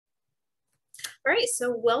All right,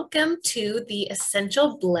 so welcome to the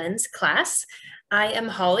Essential Blends class. I am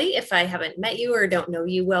Holly, if I haven't met you or don't know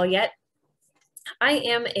you well yet. I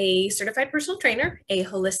am a certified personal trainer, a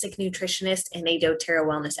holistic nutritionist, and a doTERRA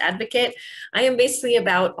wellness advocate. I am basically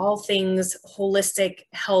about all things holistic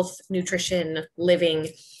health, nutrition, living,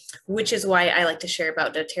 which is why I like to share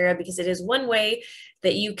about doTERRA because it is one way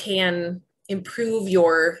that you can improve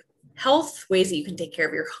your health, ways that you can take care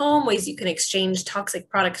of your home, ways you can exchange toxic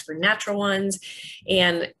products for natural ones,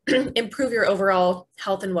 and improve your overall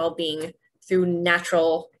health and well-being through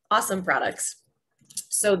natural, awesome products.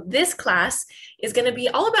 So this class is going to be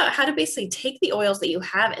all about how to basically take the oils that you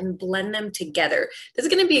have and blend them together. This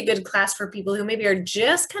is going to be a good class for people who maybe are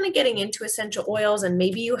just kind of getting into essential oils, and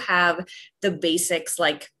maybe you have the basics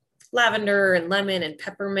like lavender and lemon and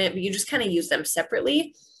peppermint, but you just kind of use them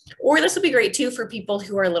separately. Or this will be great too for people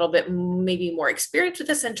who are a little bit maybe more experienced with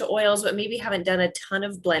essential oils, but maybe haven't done a ton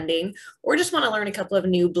of blending, or just want to learn a couple of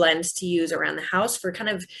new blends to use around the house for kind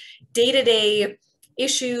of day-to-day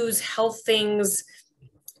issues, health things,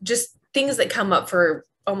 just things that come up for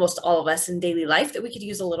almost all of us in daily life that we could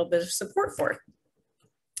use a little bit of support for.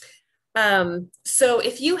 So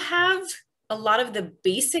if you have a lot of the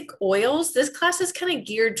basic oils, this class is kind of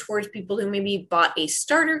geared towards people who maybe bought a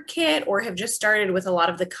starter kit or have just started with a lot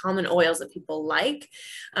of the common oils that people like,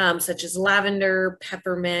 such as lavender,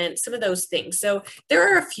 peppermint, some of those things. So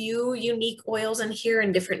there are a few unique oils in here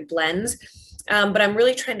in different blends. But I'm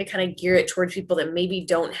really trying to kind of gear it towards people that maybe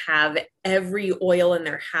don't have every oil in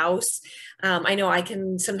their house. I know I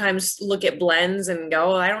can sometimes look at blends and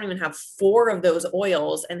go, I don't even have 4 of those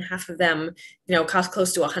oils, and half of them, cost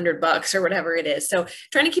close to $100 or whatever it is. So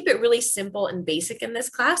trying to keep it really simple and basic in this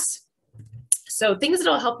class. So things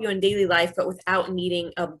that'll help you in daily life, but without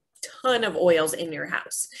needing a ton of oils in your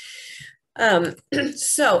house.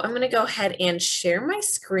 So I'm going to go ahead and share my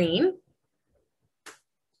screen.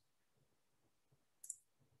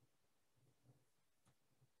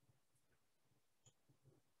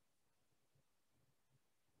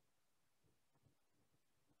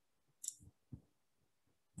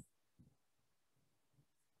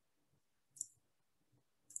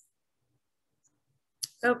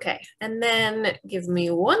 Okay, and then give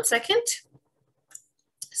me 1 second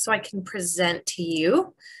so I can present to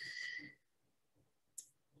you.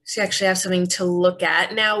 So you actually have something to look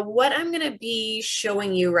at. Now, what I'm going to be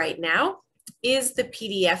showing you right now is the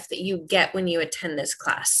PDF that you get when you attend this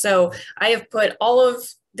class. So I have put all of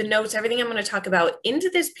the notes, everything I'm going to talk about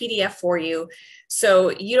into this PDF for you.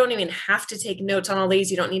 So you don't even have to take notes on all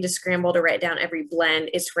these. You don't need to scramble to write down every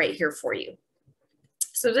blend. It's right here for you.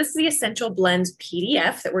 So this is the Essential Blends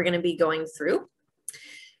PDF that we're going to be going through.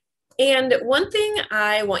 And one thing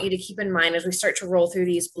I want you to keep in mind as we start to roll through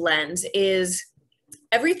these blends is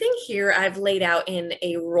everything here I've laid out in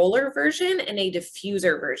a roller version and a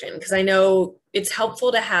diffuser version, because I know it's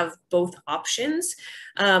helpful to have both options.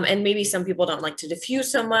 And maybe some people don't like to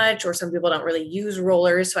diffuse so much, or some people don't really use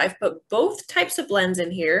rollers. So I've put both types of blends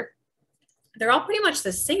in here. They're all pretty much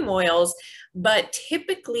the same oils, but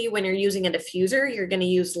typically when you're using a diffuser, you're going to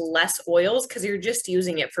use less oils because you're just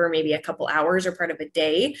using it for maybe a couple hours or part of a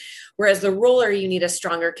day. Whereas the roller, you need a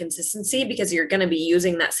stronger consistency because you're going to be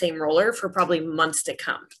using that same roller for probably months to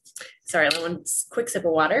come. Sorry, one quick sip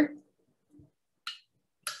of water.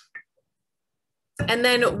 And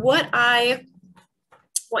then what I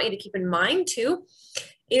want you to keep in mind too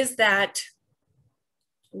is that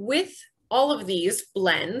with all of these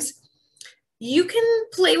blends, you can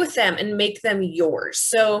play with them and make them yours.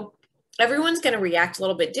 So everyone's going to react a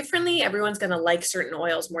little bit differently. Everyone's going to like certain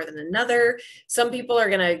oils more than another. Some people are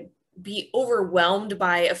going to be overwhelmed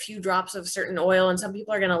by a few drops of certain oil, and some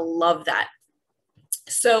people are going to love that.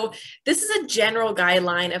 So this is a general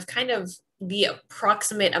guideline of kind of the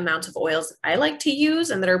approximate amount of oils I like to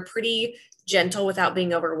use and that are pretty gentle without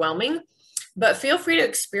being overwhelming. But feel free to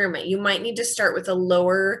experiment. You might need to start with a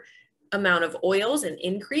lower amount of oils and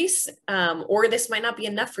increase, or this might not be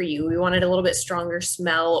enough for you. We wanted a little bit stronger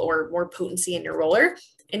smell or more potency in your roller,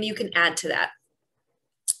 and you can add to that.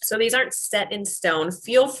 So these aren't set in stone.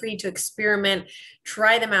 Feel free to experiment,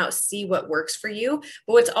 try them out, see what works for you.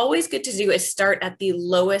 But what's always good to do is start at the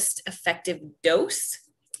lowest effective dose,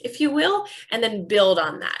 if you will, and then build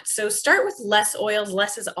on that. So start with less oils.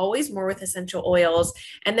 Less is always more with essential oils.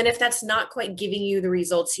 And then if that's not quite giving you the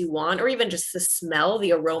results you want, or even just the smell,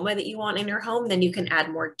 the aroma that you want in your home, then you can add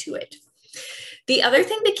more to it. The other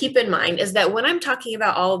thing to keep in mind is that when I'm talking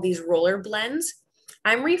about all of these roller blends,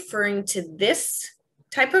 I'm referring to this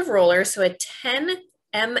type of roller. So a 10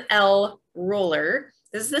 ml roller.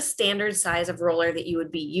 This is the standard size of roller that you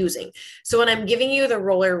would be using. So when I'm giving you the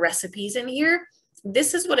roller recipes in here,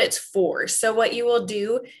 this is what it's for. So what you will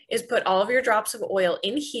do is put all of your drops of oil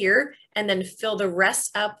in here and then fill the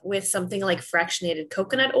rest up with something like fractionated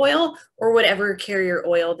coconut oil or whatever carrier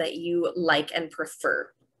oil that you like and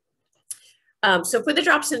prefer. So put the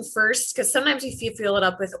drops in first, because sometimes if you fill it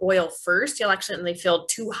up with oil first, you'll accidentally fill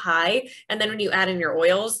too high. And then when you add in your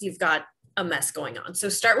oils, you've got a mess going on. So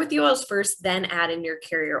start with the oils first, then add in your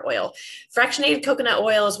carrier oil. Fractionated coconut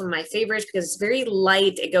oil is one of my favorites because it's very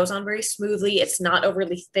light. It goes on very smoothly. It's not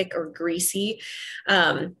overly thick or greasy.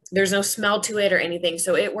 There's no smell to it or anything.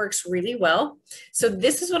 So it works really well. So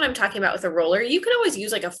this is what I'm talking about with a roller. You can always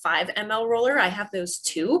use like a 5 ml roller. I have those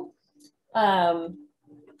too.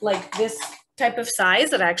 Like this type of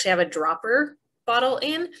size that I actually have a dropper bottle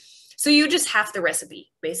in. So you just half the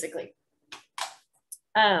recipe basically.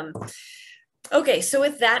 Okay, so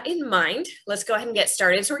with that in mind, let's go ahead and get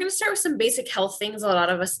started. So we're going to start with some basic health things a lot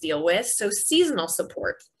of us deal with. So seasonal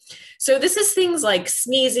support. So this is things like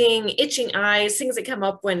sneezing, itching eyes, things that come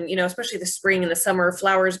up when, you know, especially the spring and the summer,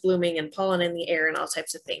 flowers blooming and pollen in the air and all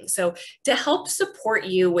types of things. So to help support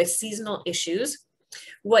you with seasonal issues,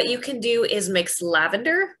 what you can do is mix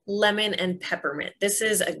lavender, lemon, and peppermint. This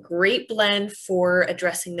is a great blend for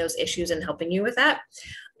addressing those issues and helping you with that.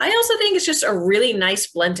 I also think it's just a really nice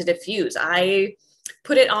blend to diffuse. I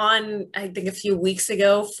put it on, I think a few weeks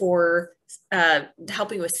ago for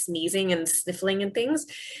helping with sneezing and sniffling and things,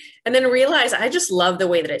 and then realized I just love the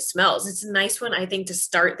way that it smells. It's a nice one, I think, to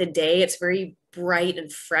start the day. It's very bright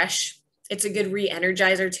and fresh. It's a good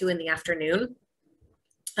re-energizer too in the afternoon.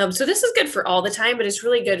 So this is good for all the time, but it's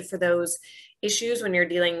really good for those issues when you're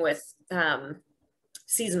dealing with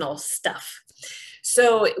seasonal stuff.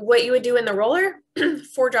 So what you would do in the roller,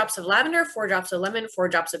 4 drops of lavender, 4 drops of lemon, 4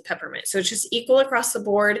 drops of peppermint. So it's just equal across the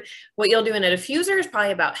board. What you'll do in a diffuser is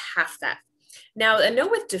probably about half that. Now, a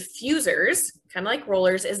note with diffusers, kind of like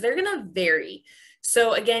rollers, is they're going to vary.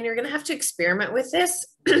 So again, you're going to have to experiment with this.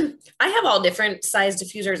 I have all different size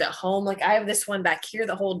diffusers at home. Like I have this one back here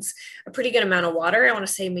that holds a pretty good amount of water. I want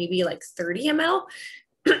to say maybe like 30 ml,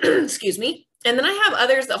 excuse me. And then I have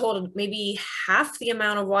others that hold maybe half the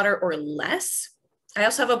amount of water or less. I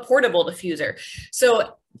also have a portable diffuser.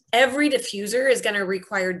 So every diffuser is going to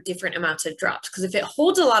require different amounts of drops, because if it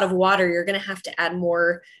holds a lot of water, you're going to have to add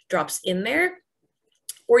more drops in there,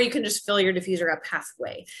 or you can just fill your diffuser up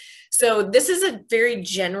halfway. So this is a very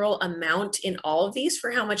general amount in all of these for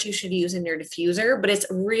how much you should use in your diffuser, but it's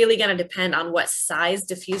really going to depend on what size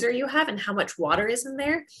diffuser you have and how much water is in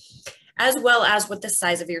there, as well as what the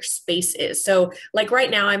size of your space is. So like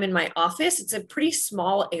right now I'm in my office, it's a pretty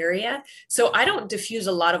small area. So I don't diffuse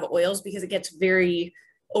a lot of oils because it gets very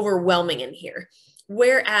overwhelming in here.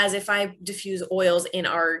 Whereas if I diffuse oils in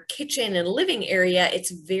our kitchen and living area,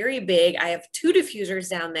 it's very big. I have 2 diffusers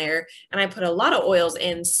down there and I put a lot of oils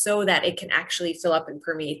in so that it can actually fill up and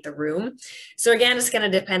permeate the room. So again, it's going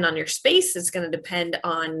to depend on your space. It's going to depend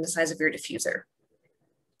on the size of your diffuser.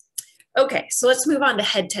 Okay, so let's move on to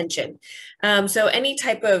head tension. So any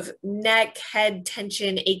type of neck, head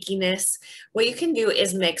tension, achiness, what you can do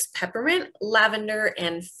is mix peppermint, lavender,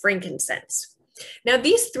 and frankincense. Now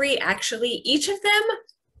these 3 actually, each of them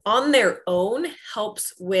on their own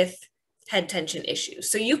helps with head tension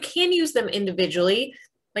issues. So you can use them individually.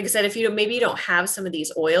 Like I said, if maybe you don't have some of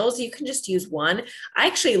these oils, you can just use one. I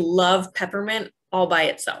actually love peppermint all by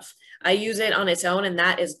itself. I use it on its own and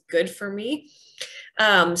that is good for me.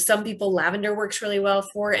 Some people, lavender works really well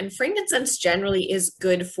for, and frankincense generally is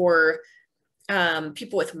good for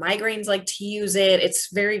people with migraines like to use it.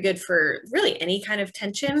 It's very good for really any kind of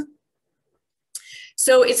tension.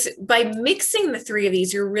 So it's by mixing the 3 of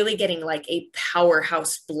these, you're really getting like a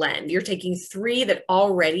powerhouse blend. You're taking 3 that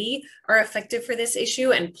already are effective for this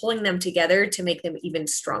issue and pulling them together to make them even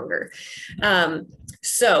stronger.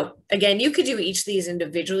 So again, you could do each of these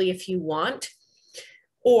individually if you want,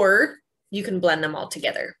 or you can blend them all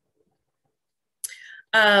together.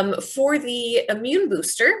 For the immune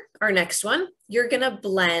booster, our next one, you're gonna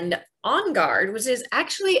blend On Guard, which is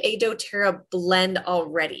actually a doTERRA blend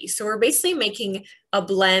already. So we're basically making a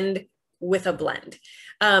blend with a blend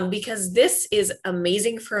because this is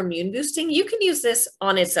amazing for immune boosting. You can use this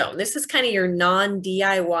on its own. This is kind of your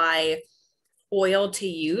non-DIY oil to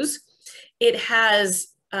use. It has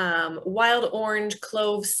wild orange,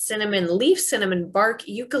 clove, cinnamon, leaf cinnamon, bark,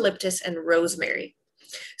 eucalyptus, and rosemary.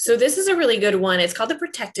 So this is a really good one. It's called the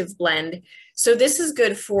Protective Blend. So this is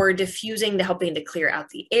good for diffusing, to helping to clear out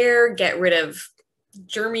the air, get rid of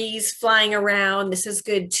germs flying around. This is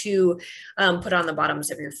good to put on the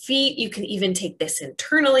bottoms of your feet. You can even take this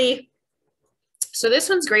internally. So this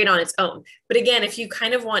one's great on its own. But again, if you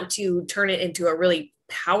kind of want to turn it into a really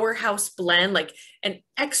powerhouse blend, like an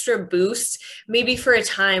extra boost, maybe for a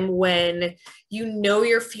time when you know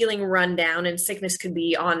you're feeling run down and sickness could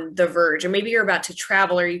be on the verge, or maybe you're about to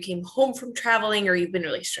travel, or you came home from traveling, or you've been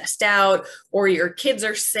really stressed out, or your kids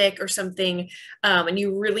are sick or something, and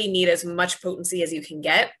you really need as much potency as you can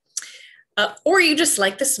get. Or you just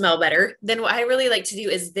like the smell better, then what I really like to do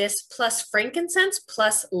is this plus frankincense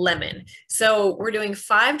plus lemon. So we're doing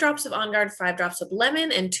 5 drops of On Guard, 5 drops of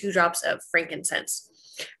lemon, and 2 drops of frankincense.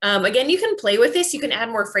 Again, you can play with this. You can add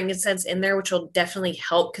more frankincense in there, which will definitely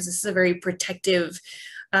help because this is a very protective,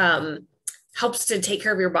 helps to take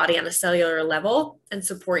care of your body on a cellular level and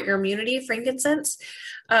support your immunity, frankincense.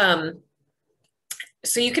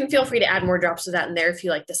 So you can feel free to add more drops of that in there if you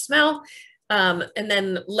like the smell. And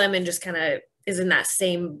then lemon just kind of is in that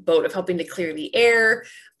same boat of helping to clear the air,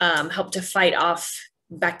 help to fight off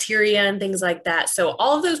bacteria and things like that. So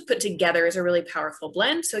all of those put together is a really powerful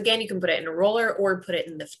blend. So again, you can put it in a roller or put it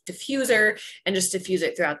in the diffuser and just diffuse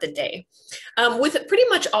it throughout the day. With pretty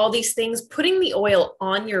much all these things, putting the oil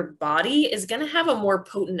on your body is going to have a more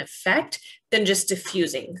potent effect than just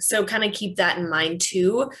diffusing. So kind of keep that in mind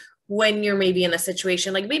too, when you're maybe in a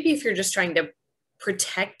situation, like maybe if you're just trying to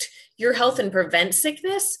protect your health and prevent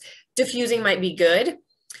sickness, diffusing might be good.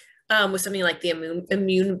 With something like the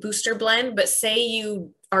immune booster blend, but say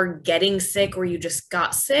you are getting sick or you just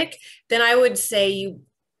got sick, then I would say you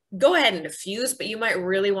go ahead and diffuse, but you might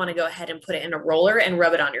really want to go ahead and put it in a roller and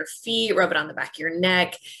rub it on your feet, rub it on the back of your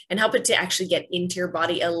neck, and help it to actually get into your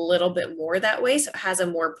body a little bit more that way, so it has a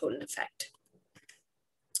more potent effect.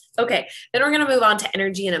 Okay, then we're going to move on to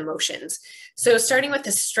energy and emotions. So starting with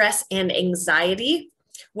the stress and anxiety,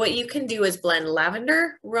 what you can do is blend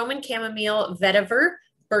lavender, Roman chamomile, vetiver,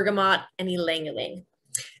 bergamot, and ylang ylang.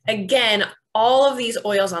 Again, all of these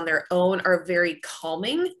oils on their own are very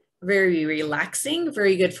calming, very relaxing,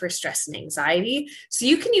 very good for stress and anxiety. So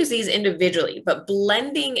you can use these individually, but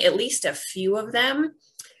blending at least a few of them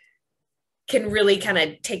can really kind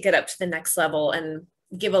of take it up to the next level and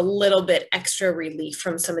give a little bit extra relief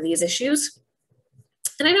from some of these issues.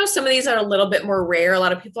 And I know some of these are a little bit more rare. A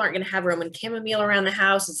lot of people aren't going to have Roman chamomile around the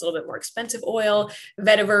house. It's a little bit more expensive oil.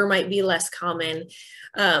 Vetiver might be less common.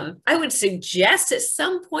 I would suggest at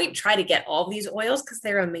some point try to get all these oils because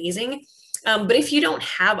they're amazing. But if you don't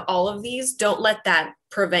have all of these, don't let that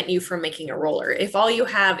prevent you from making a roller. If all you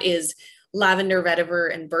have is lavender,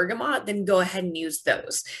 vetiver, and bergamot, then go ahead and use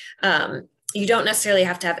those. You don't necessarily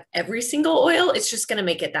have to have every single oil. It's just going to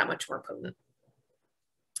make it that much more potent.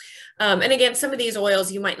 And again, some of these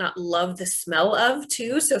oils you might not love the smell of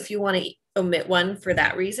too. So if you want to omit one for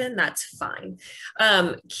that reason, that's fine.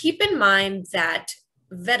 Keep in mind that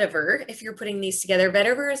vetiver, if you're putting these together,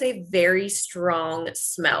 vetiver is a very strong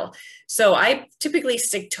smell. So I typically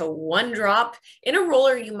stick to 1 drop. In a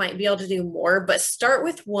roller, you might be able to do more, but start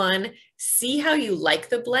with 1, see how you like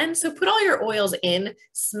the blend. So put all your oils in,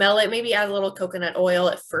 smell it, maybe add a little coconut oil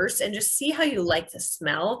at first and just see how you like the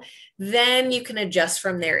smell. Then you can adjust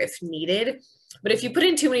from there if needed. But if you put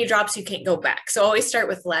in too many drops, you can't go back. So always start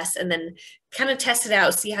with less and then kind of test it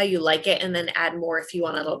out, see how you like it, and then add more if you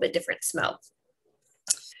want a little bit different smell.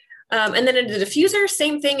 And then in the diffuser,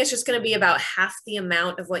 same thing. It's just going to be about half the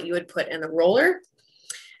amount of what you would put in the roller.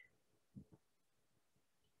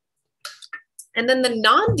 And then the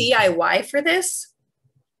non-DIY for this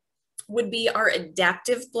would be our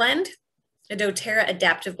adaptive blend, a doTERRA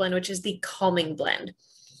adaptive blend, which is the calming blend.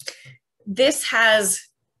 This has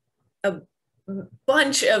a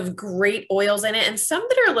bunch of great oils in it and some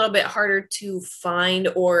that are a little bit harder to find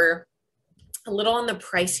or a little on the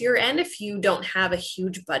pricier end if you don't have a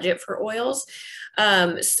huge budget for oils.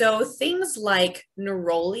 So things like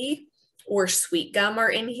neroli or sweet gum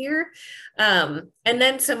are in here. And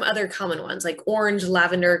then some other common ones like orange,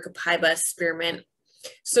 lavender, copaiba, spearmint.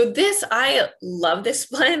 So this, I love this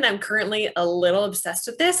blend. I'm currently a little obsessed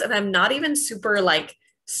with this and I'm not even super like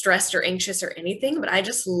stressed or anxious or anything, but I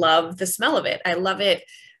just love the smell of it. I love it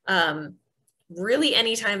really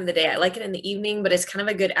any time of the day. I like it in the evening, but it's kind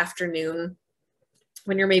of a good afternoon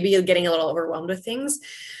when you're maybe getting a little overwhelmed with things.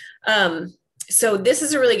 So this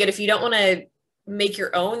is a really good, if you don't want to make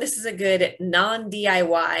your own, this is a good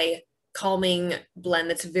non-DIY calming blend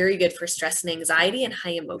that's very good for stress and anxiety and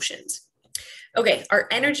high emotions. Okay, our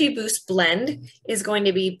energy boost blend is going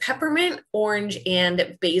to be peppermint, orange,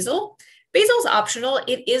 and basil. Basil is optional.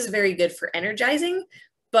 It is very good for energizing,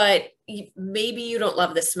 but maybe you don't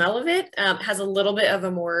love the smell of it. It has a little bit of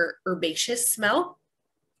a more herbaceous smell.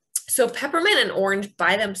 So peppermint and orange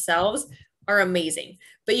by themselves are amazing,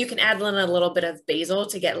 but you can add in a little bit of basil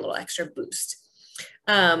to get a little extra boost.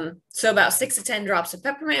 So about 6 to 10 drops of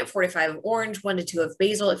peppermint, 4 to 5 of orange, 1 to 2 of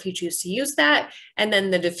basil if you choose to use that. And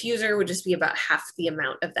then the diffuser would just be about half the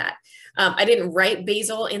amount of that. I didn't write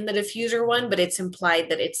basil in the diffuser one, but it's implied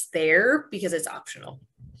that it's there because it's optional.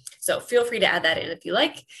 So feel free to add that in if you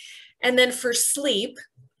like. And then for sleep,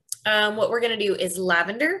 what we're going to do is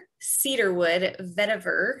lavender, cedarwood,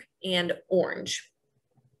 vetiver, and orange.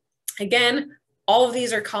 Again, all of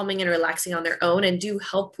these are calming and relaxing on their own and do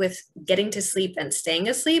help with getting to sleep and staying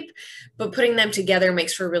asleep, but putting them together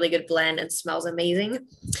makes for a really good blend and smells amazing.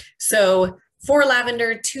 So 4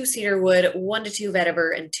 lavender, 2 cedarwood, 1 to 2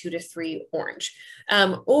 vetiver, and 2 to 3 orange.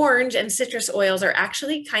 Orange and citrus oils are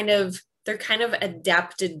actually they're kind of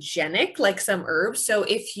adaptogenic, like some herbs. So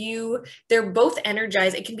they're both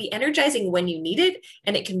energized. It can be energizing when you need it,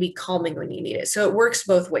 and it can be calming when you need it. So it works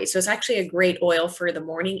both ways. So it's actually a great oil for the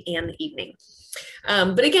morning and the evening.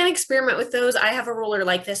 But again, experiment with those. I have a roller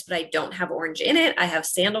like this, but I don't have orange in it. I have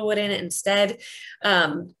sandalwood in it instead.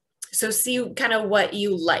 So see kind of what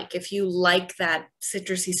you like. If you like that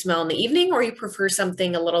citrusy smell in the evening, or you prefer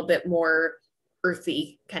something a little bit more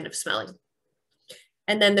earthy kind of smelling.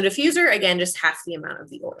 And then the diffuser, again, just half the amount of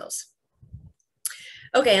the oils.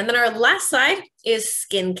 Okay, and then our last side is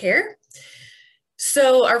skincare.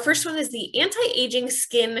 So our first one is the Anti-Aging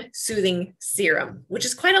Skin Soothing Serum, which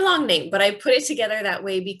is quite a long name, but I put it together that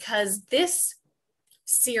way because this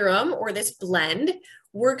serum or this blend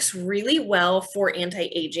works really well for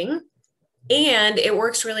anti-aging, and it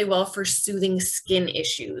works really well for soothing skin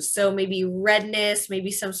issues. So maybe redness,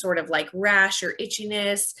 maybe some sort of like rash or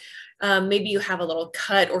itchiness. Maybe you have a little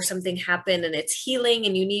cut or something happen and it's healing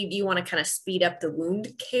and you want to kind of speed up the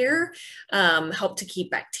wound care, help to keep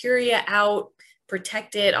bacteria out,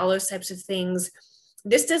 protect it, all those types of things.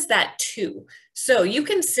 This does that too. So you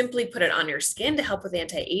can simply put it on your skin to help with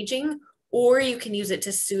anti-aging, or you can use it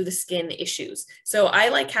to soothe the skin issues. So I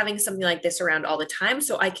like having something like this around all the time,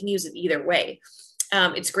 so I can use it either way.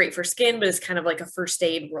 It's great for skin, but it's kind of like a first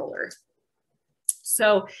aid roller.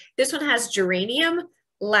 So this one has geranium,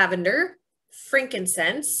 lavender,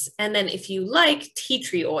 frankincense, and then if you like, tea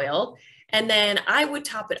tree oil. And then I would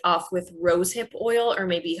top it off with rosehip oil or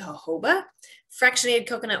maybe jojoba. Fractionated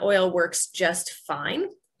coconut oil works just fine.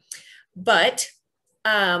 But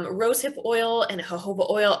rosehip oil and jojoba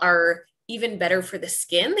oil are even better for the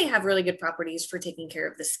skin. They have really good properties for taking care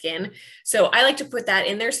of the skin. So I like to put that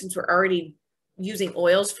in there since we're already using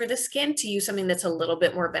oils for the skin, to use something that's a little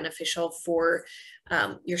bit more beneficial for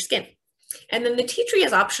your skin. And then the tea tree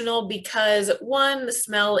is optional because one, the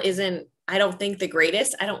smell isn't, I don't think, the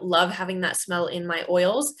greatest. I don't love having that smell in my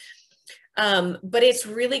oils, but it's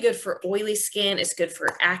really good for oily skin. It's good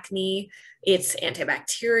for acne. It's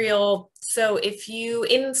antibacterial. So if you,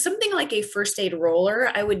 in something like a first aid roller,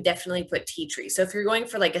 I would definitely put tea tree. So if you're going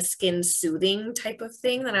for like a skin soothing type of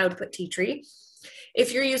thing, then I would put tea tree.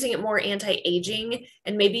 If you're using it more anti-aging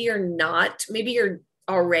and maybe you're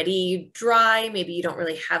already dry, maybe you don't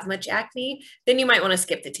really have much acne, then you might want to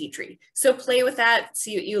skip the tea tree. So play with that,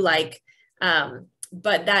 see what you like.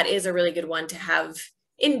 But that is a really good one to have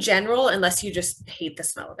in general, unless you just hate the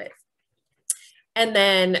smell of it. And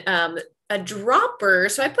then a dropper.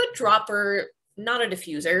 So I put dropper, not a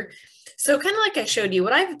diffuser. So kind of like I showed you,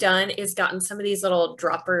 what I've done is gotten some of these little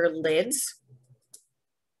dropper lids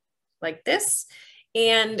like this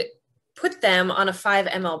and put them on a 5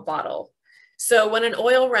 ml bottle. So when an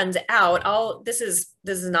oil runs out, this is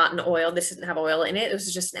not an oil. This doesn't have oil in it. This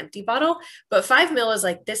is just an empty bottle, but 5 ml is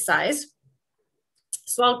like this size.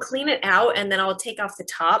 So I'll clean it out and then I'll take off the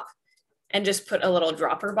top and just put a little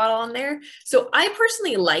dropper bottle on there. So I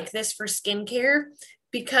personally like this for skincare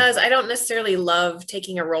because I don't necessarily love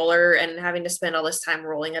taking a roller and having to spend all this time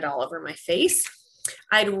rolling it all over my face.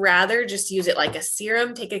 I'd rather just use it like a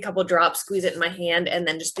serum, take a couple drops, squeeze it in my hand, and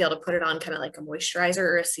then just be able to put it on kind of like a moisturizer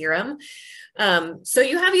or a serum. So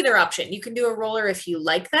you have either option. You can do a roller if you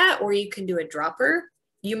like that, or you can do a dropper.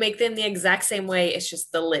 You make them the exact same way. It's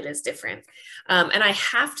just the lid is different. And I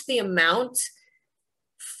halved the amount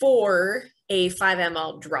for a 5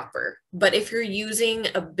 ml dropper. But if you're using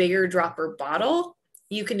a bigger dropper bottle,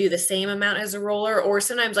 you can do the same amount as a roller, or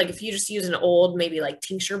sometimes like if you just use an old, maybe like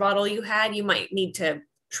tincture bottle you had, you might need to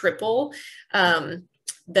triple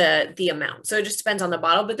the amount. So it just depends on the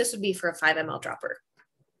bottle, but this would be for a 5 ml dropper.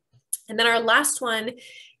 And then our last one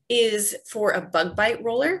is for a bug bite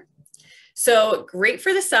roller. So great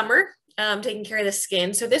for the summer, taking care of the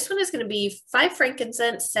skin. So this one is going to be 5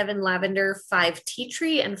 frankincense, 7 lavender, 5 tea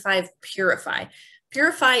tree, and 5 purify.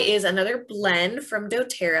 Purify is another blend from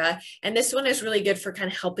doTERRA, and this one is really good for kind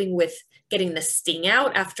of helping with getting the sting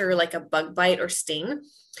out after like a bug bite or sting.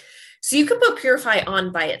 So you can put Purify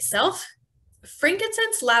on by itself,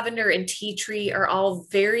 frankincense, lavender, and tea tree are all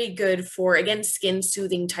very good for, again, skin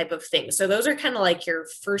soothing type of things. So those are kind of like your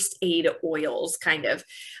first aid oils, kind of.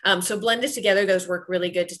 So blended together, those work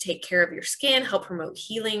really good to take care of your skin, help promote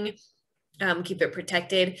healing, keep it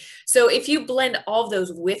protected. So if you blend all of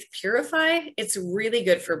those with Purify, it's really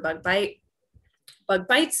good for bug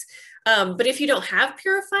bites. But if you don't have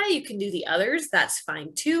Purify, you can do the others. That's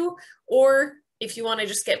fine too. Or if you want to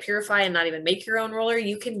just get Purify and not even make your own roller,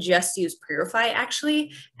 you can just use Purify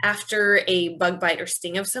actually after a bug bite or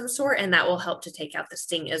sting of some sort, and that will help to take out the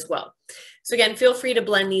sting as well. So again, feel free to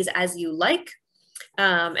blend these as you like,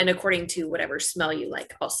 and according to whatever smell you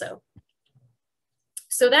like also.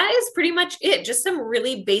 So that is pretty much it. Just some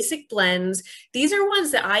really basic blends. These are ones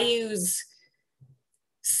that I use,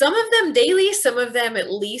 some of them daily, some of them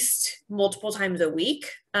at least multiple times a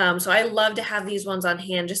week. So I love to have these ones on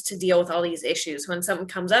hand just to deal with all these issues. When something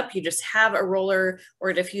comes up, you just have a roller or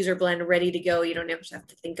a diffuser blend ready to go. You don't ever have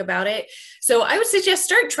to think about it. So I would suggest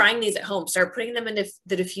start trying these at home. Start putting them into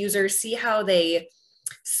the diffuser, see how they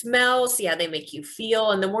smell, see how they make you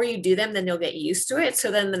feel. And the more you do them, then you'll get used to it. So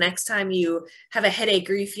then the next time you have a headache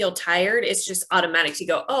or you feel tired, it's just automatic to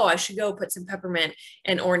go, oh, I should go put some peppermint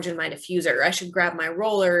and orange in my diffuser. I should grab my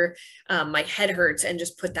roller, my head hurts, and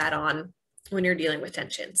just put that on when you're dealing with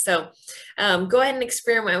tension. So go ahead and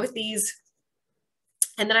experiment with these.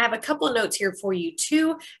 And then I have a couple of notes here for you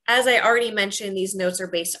too. As I already mentioned, these notes are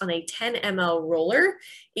based on a 10 ml roller,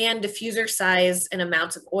 and diffuser size and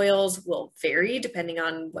amounts of oils will vary depending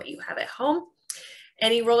on what you have at home.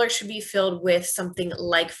 Any roller should be filled with something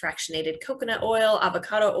like fractionated coconut oil,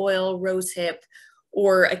 avocado oil, rosehip,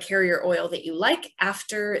 or a carrier oil that you like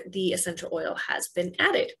after the essential oil has been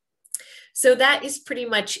added. So that is pretty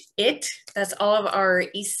much it. That's all of our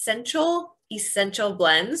essential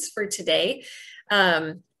blends for today.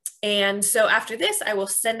 And so after this, I will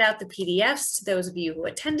send out the PDFs to those of you who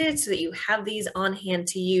attended so that you have these on hand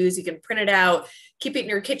to use. You can print it out, keep it in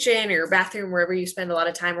your kitchen or your bathroom, wherever you spend a lot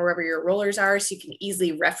of time, or wherever your rollers are, so you can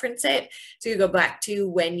easily reference it. So you go back to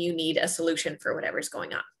when you need a solution for whatever's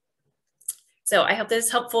going on. So I hope this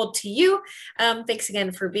is helpful to you. Thanks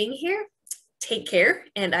again for being here. Take care,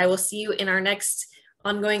 and I will see you in our next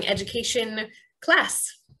ongoing education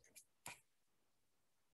class.